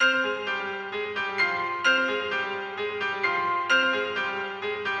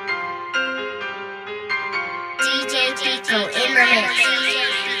Go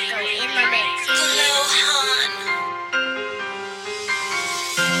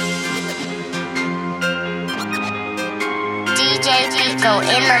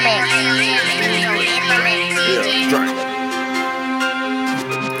in my mix. Yeah, drink.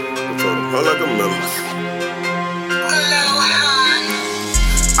 Hold like a melon.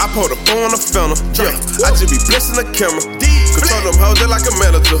 I pour the phone on the funnel. Yeah, I just be blessing the camera. Control them hoes just like a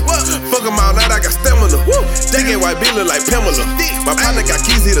manager. Fuck them all night, I got stamina. They get white B look like Pamela. My partner got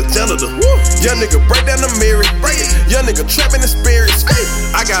keys, he the janitor. Young nigga break down the mirror. Young nigga trapping the spirits.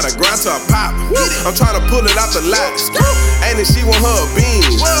 I got a grind to a pop. I'm trying to pull it out the lot. Ain't it she want her a bean?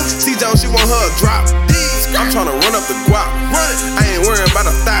 C-Jones, she want her a drop. I'm trying to run up the guap. I ain't worrying about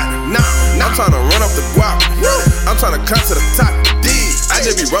a thought. Nah, I'm trying to run up the guap. I'm trying to climb to the top. I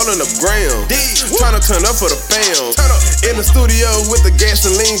just be rolling up grams, trying to turn up for the fam. In the studio with the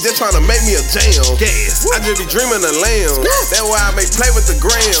gasoline, just trying to make me a jam. I just be dreaming of lamb. That's why I make play with the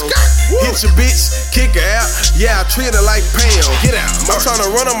gram. Hit your bitch, kick her out. Yeah, I treat her like Pam. Get out. I'm trying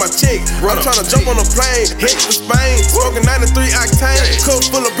to run on my chick. I'm trying to jump on a plane, hit to Spain. Smoking 93 octane, coat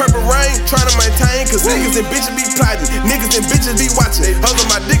full of purple rain. Trying to maintain, cause niggas and bitches be plotting. Niggas and bitches be watching. Hoes on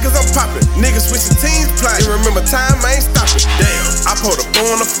my dick cause I'm popping. Niggas switching teams plotting. Remember time, I ain't stopping. Damn, I pour the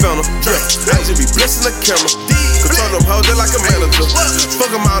phone on the funnel. Yeah, I just be blessing the camera. Control them hoes just like a manager.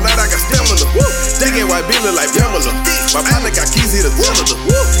 Fuck them all night, I got stamina. They get white B look like Pamela. My partner got keys, he the janitor.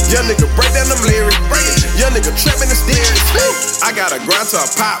 Young nigga break down them lyrics. Young nigga trapping the steering. I got a grind to a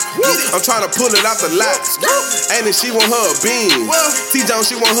pop. I'm trying to pull it out the lot. Ain't it she want her a bean? C-Jones,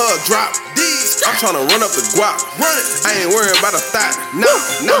 she want her a drop. I'm trying to run up the guap. I ain't worrying about a thought. No,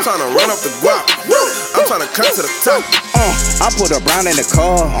 I'm trying to run up the guap. I'm trying to come to the top. I put a brown in the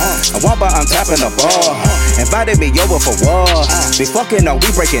car. I want by on top in the bar. Invited me over for war. Be fucking on, we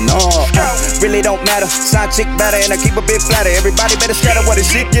breaking off. Really don't matter. Side chick better and I keep a bit flatter. Everybody better scatter what the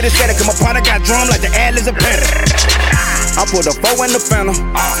shit get it better. Cause my partner got drum like the ad is a better. I put a four in the phantom.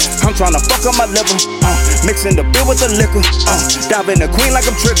 I'm trying to fuck up my liver. Mixing the beer with the liquor. Dive in the queen like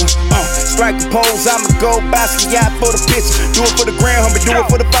I'm Trigger. Strike the pose, I'ma go Basquiat for the pitch. Do it for the grand, homie, do it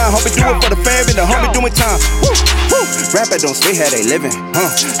for the fine, homie, do it for the fam and the homie doing time. Woo, woo. Rapper don't spit how they living.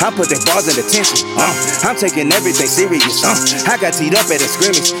 I put their bars in attention. I'm taking everything serious. I got teed up at a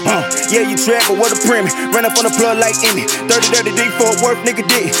scrimmage. Yeah, you trap, but what a premise. Run up on the plug like Indy. Dirty D for a worth nigga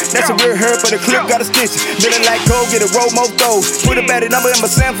dick. That's a real hurt, but the clip got a stitch. Feeling like cold, get a roll more gold. Put a batty number in my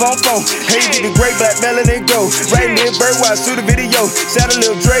Samsung phone. Hazy the great black melanin go. Right near Birdwatch, shoot a video. Shout a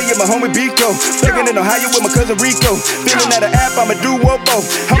little Dre, yeah, my homie Bico. Living in Ohio with my cousin Rico. Feeling at an app, I'ma do Wobo.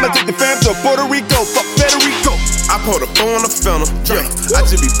 I'ma take the fam to Puerto Rico. Fuck Federico. I pour the phone on the funnel. Yeah, I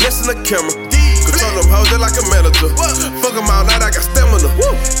just be blessing the camera. Control them hoes just like a manager. Fuck them all night, I got stamina.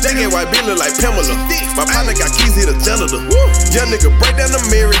 They get white B look like Pamela. My partner got keys, he the janitor. Young nigga break down the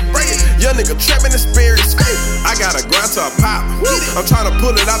mirror. Young nigga trapping the spirits. I got a grind to a pop. I'm trying to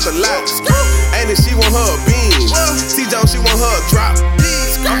pull it out the lot. Ain't it she want her a bean? C-Jones, she want her a drop.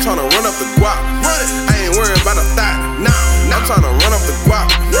 I'm trying to run up the guap. I ain't worrying about a thought. Nah, I'm trying to run up the guap.